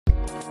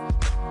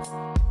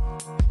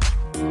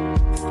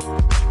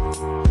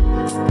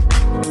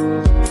What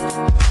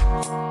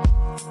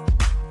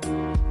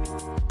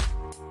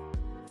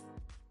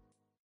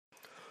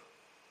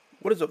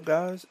is up,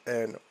 guys,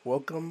 and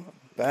welcome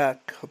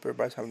back. Hope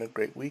everybody's having a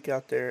great week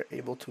out there,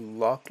 able to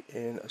lock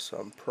in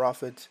some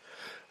profits.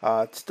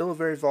 It's still a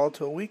very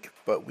volatile week,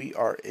 but we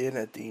are in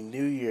at the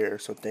new year,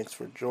 so thanks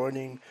for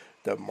joining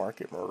the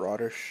Market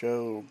Marauder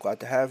Show. Glad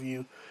to have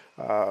you.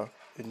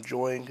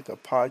 Enjoying the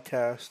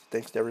podcast.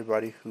 Thanks to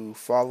everybody who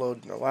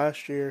followed in the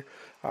last year.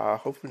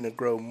 Hoping to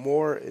grow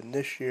more in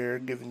this year,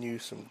 giving you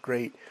some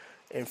great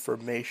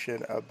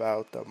information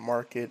about the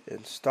market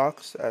and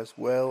stocks as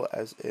well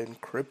as in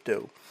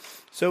crypto.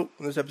 So,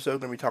 in this episode, I'm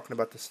going to be talking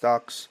about the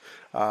stocks.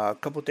 A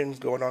couple things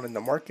going on in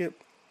the market.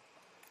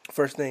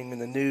 First thing in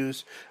the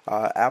news,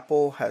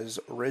 Apple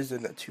has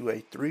risen to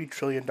a $3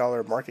 trillion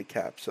market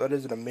cap. So that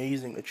is an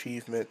amazing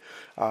achievement.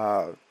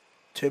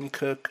 Tim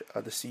Cook,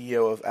 the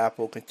CEO of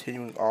Apple,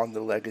 continuing on the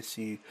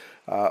legacy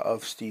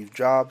of Steve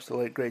Jobs, the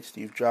late great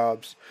Steve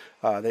Jobs.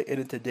 They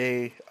ended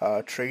today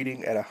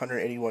trading at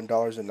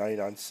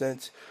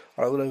 $181.99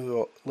 on a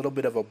little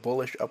bit of a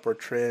bullish upward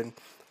trend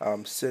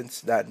since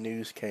that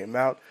news came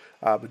out.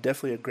 But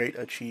definitely a great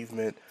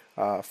achievement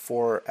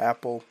for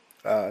Apple.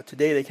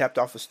 Today they capped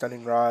off a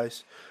stunning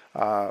rise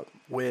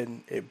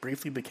when it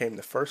briefly became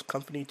the first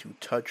company to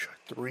touch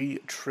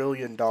 $3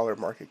 trillion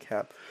market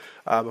cap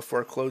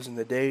before closing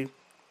the day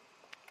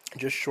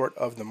just short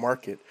of the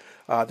market.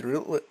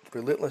 The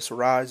relentless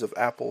rise of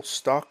Apple's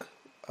stock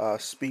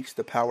speaks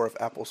the power of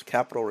Apple's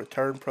capital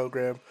return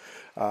program,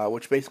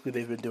 which basically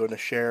they've been doing a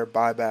share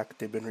buyback.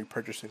 They've been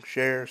repurchasing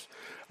shares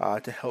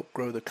to help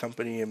grow the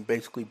company and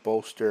basically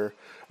bolster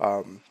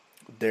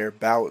their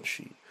balance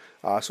sheet.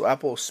 So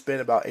Apple spent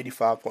about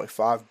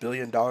 $85.5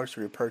 billion to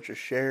repurchase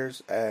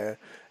shares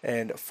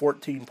and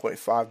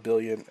 $14.5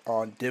 billion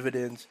on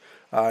dividends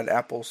in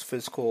Apple's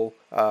fiscal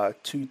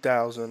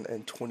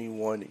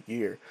 2021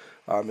 year.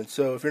 And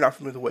so if you're not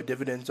familiar with what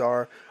dividends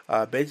are,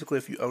 basically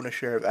if you own a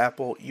share of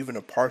Apple, even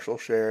a partial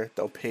share,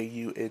 they'll pay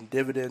you in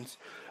dividends.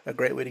 A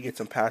great way to get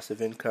some passive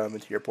income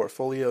into your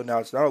portfolio. Now,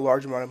 it's not a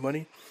large amount of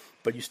money,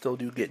 but you still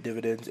do get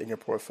dividends in your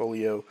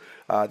portfolio.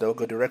 They'll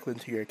go directly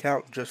into your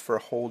account just for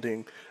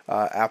holding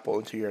Apple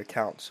into your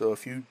account. So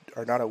if you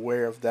are not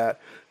aware of that,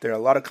 there are a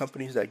lot of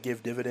companies that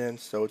give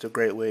dividends, so it's a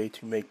great way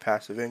to make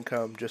passive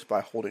income just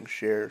by holding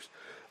shares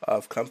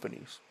of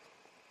companies.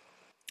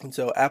 And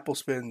so Apple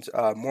spends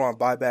more on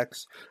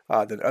buybacks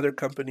than other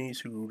companies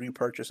who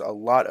repurchase a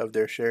lot of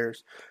their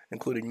shares,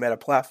 including Meta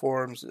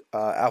Platforms,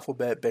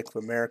 Alphabet, Bank of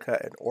America,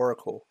 and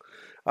Oracle.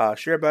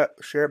 Share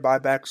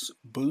buybacks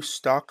boost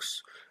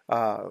stocks.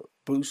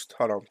 Boost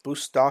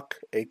stock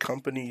a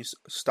company's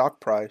stock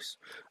price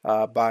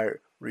by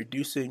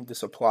reducing the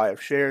supply of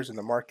shares in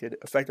the market,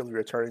 effectively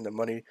returning the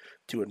money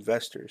to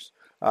investors.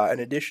 In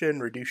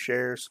addition, reduced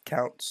shares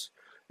counts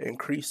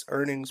increase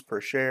earnings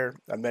per share,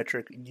 a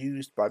metric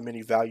used by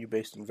many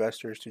value-based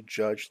investors to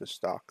judge the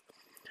stock.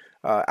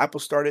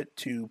 Apple started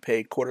to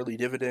pay quarterly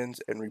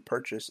dividends and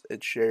repurchase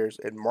its shares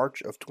in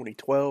March of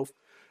 2012.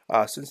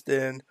 Since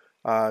then,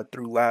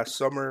 through last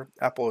summer,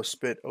 Apple has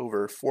spent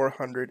over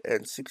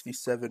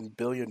 $467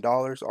 billion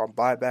on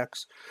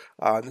buybacks.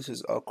 This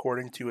is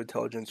according to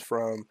intelligence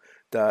from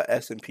the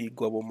S&P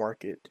Global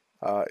Market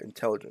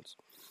Intelligence,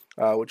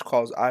 which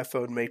calls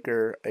iPhone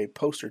maker a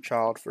poster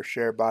child for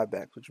share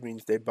buybacks, which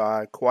means they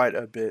buy quite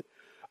a bit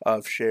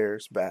of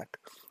shares back.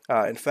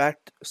 In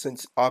fact,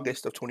 since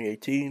August of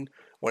 2018,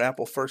 when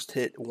Apple first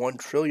hit $1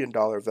 trillion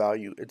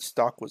value, its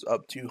stock was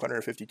up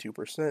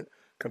 252%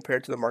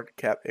 compared to the market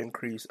cap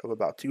increase of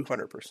about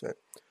 200%.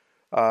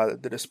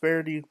 The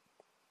disparity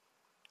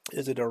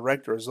is a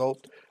direct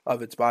result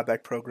of its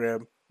buyback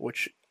program,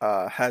 which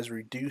has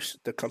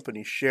reduced the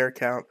company's share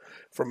count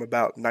from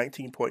about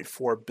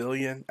 19.4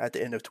 billion at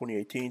the end of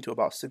 2018 to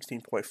about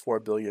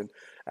 16.4 billion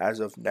as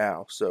of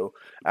now. So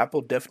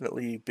Apple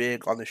definitely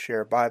big on the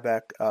share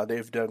buyback.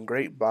 They've done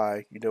great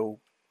by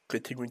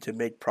continuing to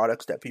make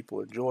products that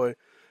people enjoy.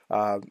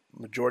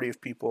 Majority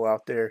of people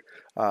out there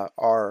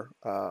are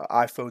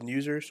iPhone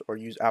users or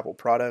use Apple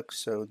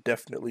products, so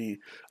definitely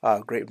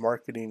great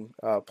marketing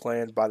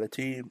plan by the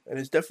team, and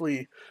it's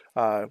definitely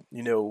a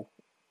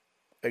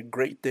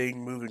great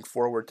thing moving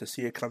forward to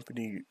see a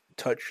company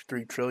touch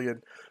 $3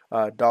 trillion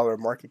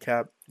market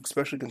cap,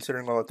 especially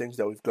considering all the things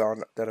that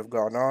have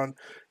gone on.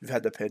 You've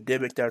had the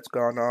pandemic that's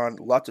gone on,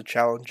 lots of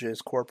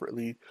challenges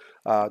corporately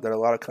that a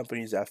lot of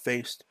companies have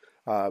faced.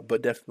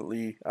 But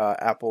definitely,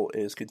 Apple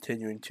is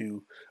continuing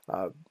to,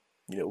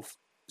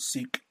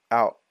 seek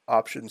out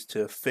options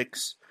to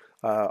fix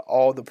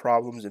all the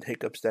problems and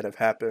hiccups that have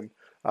happened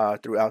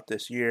throughout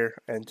this year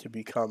and to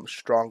become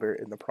stronger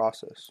in the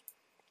process.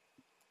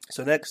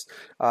 So next,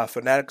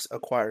 Fanatics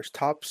acquires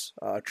Topps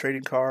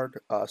trading card.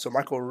 So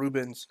Michael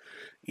Rubin's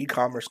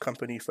e-commerce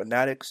company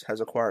Fanatics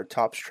has acquired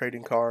Topps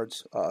trading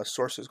cards.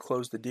 Sources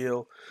closed the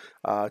deal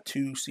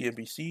to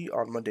CNBC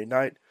on Monday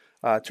night.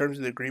 Terms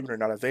of the agreement are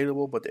not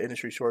available, but the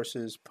industry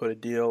sources put a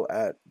deal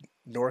at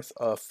north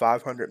of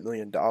 $500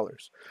 million.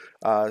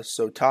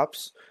 So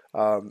Topps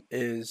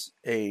is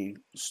a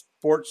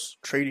sports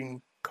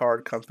trading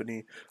card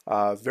company,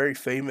 very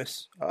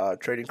famous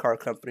trading card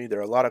company. There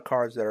are a lot of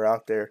cards that are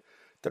out there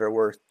that are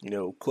worth,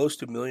 close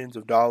to millions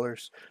of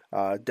dollars.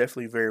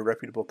 Definitely a very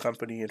reputable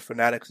company, and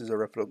Fanatics is a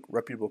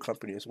reputable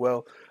company as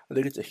well. I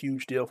think it's a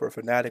huge deal for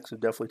Fanatics to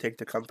definitely take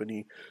the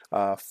company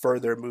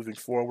further moving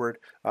forward,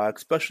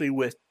 especially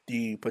with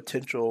the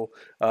potential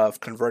of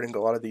converting a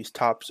lot of these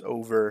tops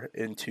over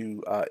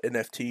into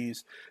NFTs.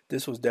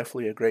 This was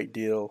definitely a great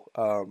deal,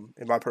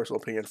 in my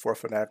personal opinion, for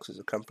Fanatics as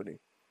a company.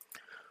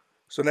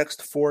 So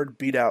next, Ford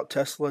beat out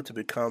Tesla to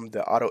become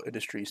the auto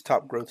industry's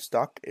top growth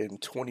stock in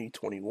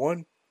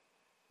 2021.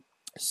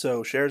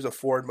 So shares of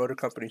Ford Motor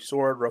Company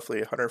soared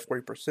roughly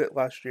 140%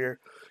 last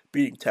year,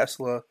 beating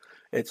Tesla,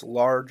 its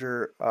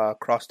larger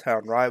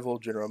crosstown rival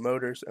General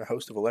Motors, and a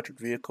host of electric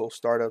vehicle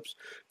startups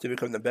to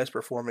become the best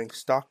performing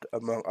stock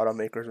among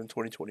automakers in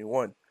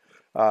 2021.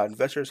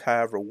 Investors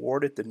have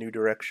rewarded the new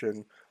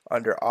direction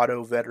under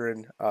auto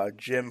veteran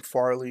Jim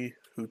Farley,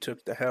 who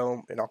took the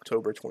helm in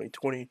October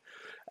 2020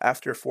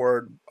 after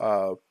Ford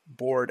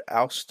board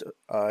oust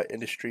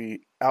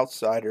industry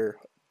outsider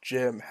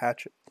Jim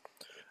Hatchett.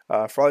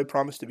 Farley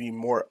promised to be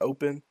more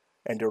open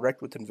and direct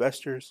with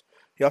investors.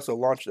 He also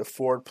launched a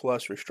Ford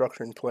Plus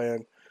restructuring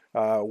plan,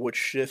 which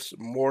shifts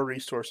more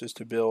resources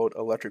to build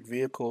electric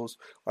vehicles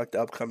like the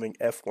upcoming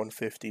F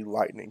 150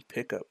 Lightning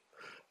pickup.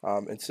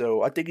 And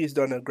so I think he's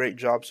done a great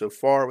job so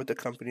far with the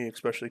company,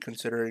 especially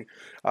considering,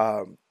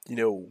 um, you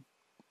know,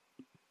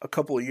 a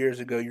couple of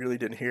years ago, you really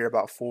didn't hear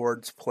about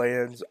Ford's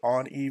plans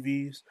on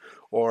EVs,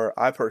 or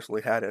I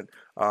personally hadn't.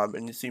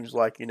 And it seems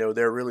like,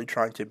 they're really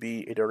trying to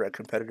be a direct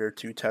competitor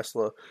to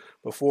Tesla.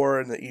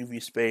 Before in the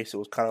EV space, it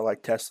was kind of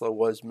like Tesla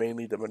was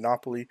mainly the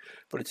monopoly,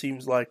 but it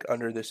seems like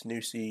under this new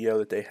CEO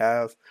that they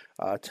have,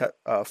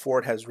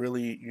 Ford has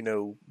really,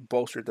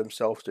 bolstered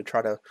themselves to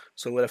try to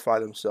solidify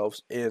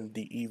themselves in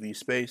the EV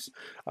space.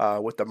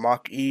 With the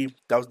Mach E,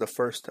 that was the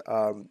first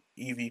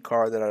EV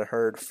car that I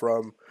heard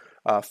from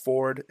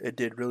Ford. It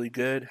did really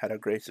good, had a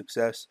great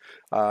success.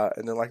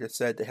 And then, like I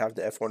said, they have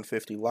the F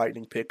 150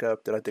 Lightning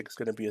pickup that I think is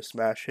going to be a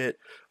smash hit.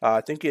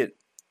 I think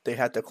they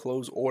had to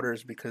close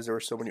orders because there were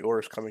so many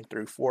orders coming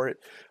through for it.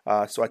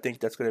 So I think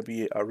that's going to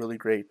be a really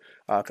great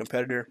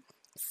competitor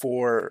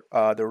for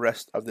the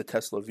rest of the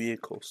Tesla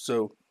vehicles.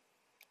 So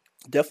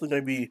definitely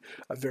going to be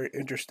a very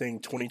interesting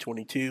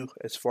 2022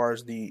 as far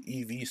as the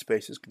EV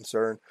space is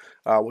concerned,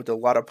 with a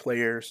lot of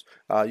players.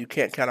 You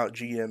can't count out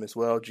GM as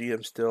well.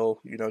 GM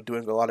still,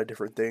 doing a lot of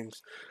different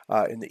things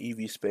in the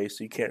EV space,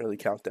 so you can't really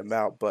count them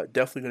out. But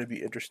definitely going to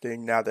be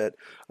interesting now that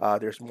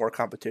there's more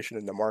competition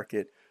in the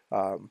market.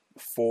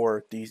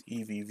 For these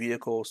EV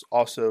vehicles.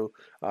 Also,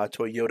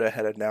 Toyota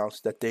had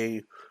announced that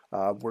they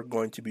were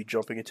going to be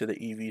jumping into the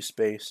EV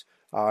space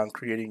and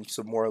creating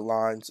some more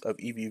lines of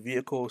EV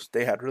vehicles.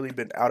 They had really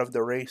been out of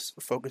the race,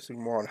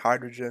 focusing more on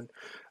hydrogen,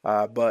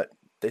 but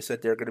they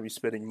said they're going to be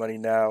spending money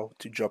now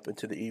to jump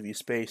into the EV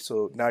space.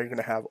 So now you're going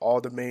to have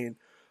all the main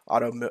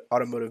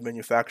automotive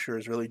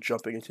manufacturers really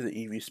jumping into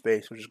the EV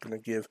space, which is going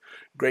to give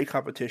great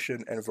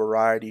competition and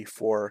variety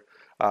for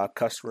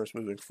customers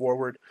moving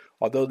forward.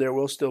 Although there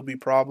will still be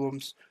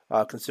problems,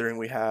 considering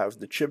we have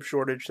the chip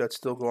shortage that's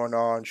still going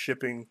on,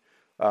 shipping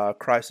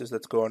crisis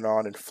that's going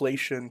on,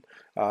 inflation.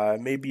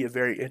 May be a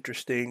very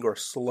interesting or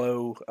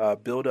slow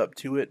build up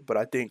to it, but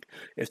I think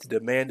if the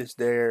demand is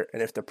there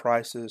and if the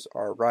prices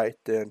are right,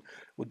 then it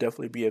will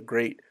definitely be a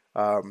great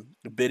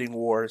bidding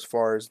war as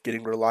far as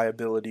getting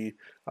reliability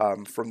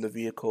from the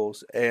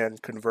vehicles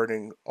and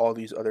converting all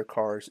these other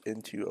cars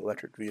into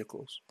electric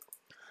vehicles.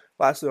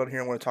 Lastly, on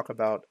here, I want to talk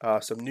about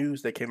some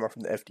news that came out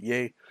from the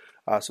FDA.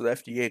 So the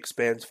FDA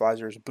expands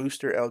Pfizer's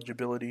booster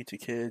eligibility to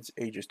kids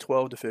ages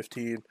 12 to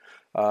 15,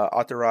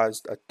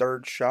 authorized a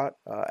third shot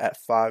at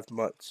 5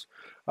 months.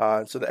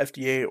 So the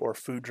FDA, or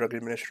Food Drug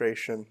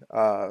Administration,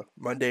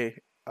 Monday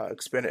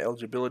expanded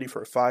eligibility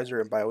for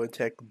Pfizer and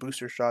BioNTech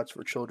booster shots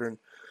for children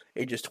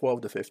ages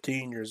 12 to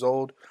 15 years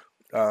old.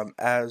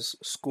 As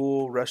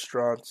school,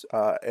 restaurants,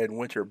 and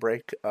winter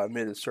break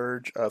amid a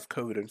surge of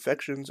COVID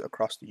infections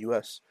across the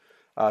U.S.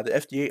 The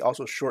FDA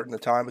also shortened the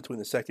time between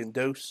the second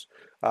dose,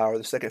 or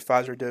the second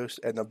Pfizer dose,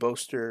 and the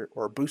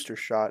booster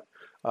shot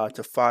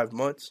to 5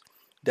 months,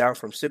 down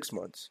from 6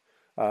 months.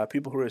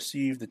 People who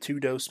receive the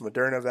two-dose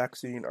Moderna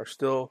vaccine are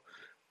still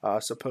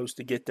supposed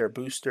to get their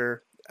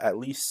booster at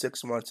least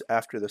 6 months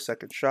after the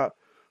second shot,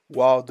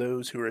 while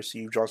those who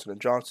receive Johnson &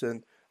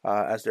 Johnson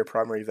as their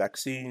primary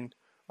vaccine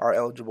are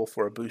eligible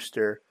for a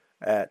booster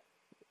at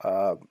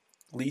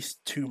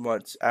least 2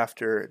 months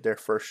after their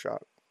first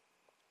shot.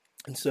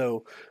 And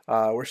so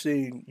we're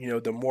seeing,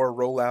 the more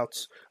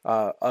rollouts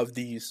of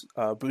these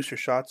booster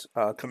shots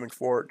coming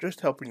forward, just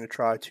helping to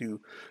try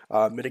to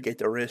mitigate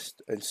the risk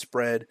and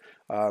spread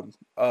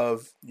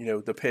of,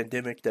 the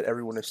pandemic that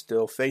everyone is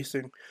still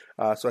facing.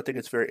 So I think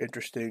it's very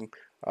interesting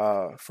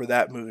for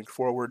that moving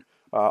forward.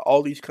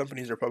 All these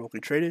companies are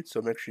publicly traded,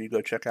 so make sure you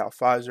go check out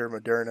Pfizer,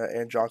 Moderna,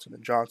 and Johnson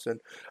 & Johnson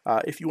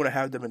if you want to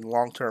have them in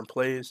long-term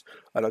plays.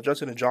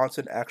 Johnson &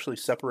 Johnson actually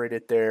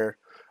separated their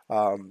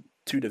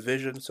two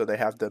divisions. So they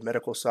have the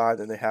medical side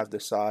and they have the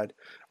side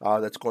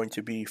that's going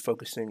to be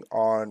focusing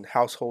on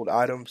household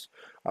items.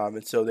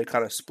 And so they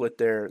kind of split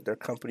their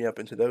company up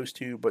into those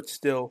two, but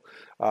still,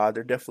 there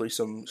are definitely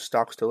some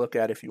stocks to look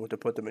at if you want to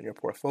put them in your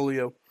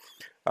portfolio.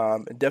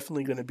 And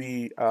definitely going to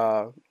be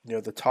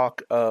the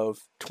talk of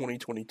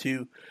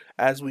 2022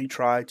 as we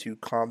try to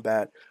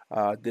combat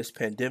this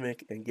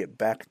pandemic and get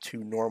back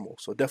to normal.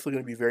 So definitely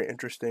going to be very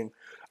interesting,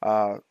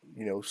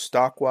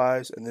 stock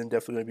wise, and then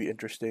definitely going to be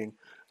interesting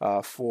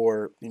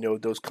for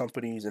those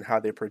companies and how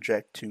they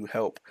project to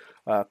help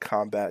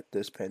combat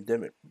this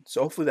pandemic.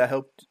 So hopefully that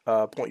helped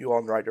point you all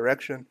in the right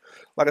direction.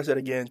 Like I said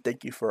again,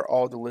 thank you for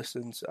all the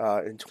listens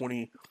in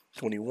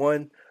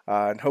 2021.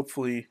 And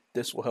hopefully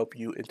this will help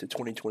you into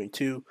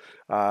 2022.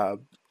 Going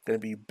to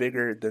be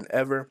bigger than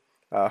ever.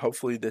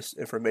 Hopefully this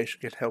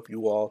information can help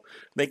you all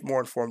make more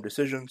informed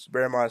decisions.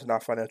 Bear in mind, it's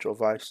not financial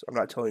advice. I'm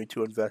not telling you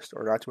to invest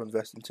or not to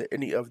invest into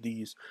any of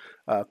these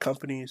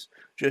companies.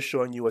 Just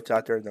showing you what's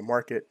out there in the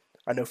market.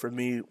 I know for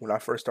me, when I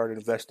first started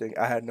investing,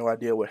 I had no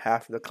idea what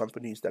half of the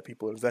companies that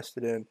people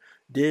invested in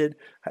did.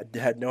 I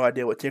had no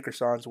idea what ticker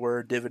signs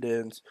were,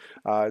 dividends.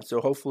 So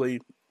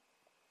hopefully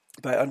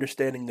by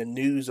understanding the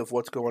news of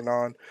what's going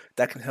on,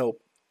 that can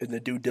help in the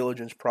due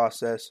diligence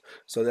process,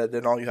 so that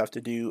then all you have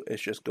to do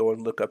is just go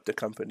and look up the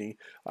company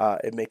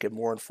and make a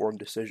more informed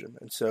decision.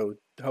 And so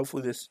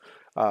hopefully this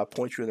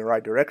points you in the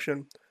right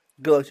direction.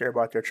 Good luck to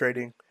everybody out there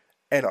trading,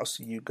 and I'll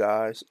see you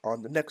guys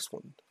on the next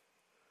one.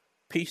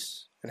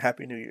 Peace and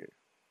Happy New Year.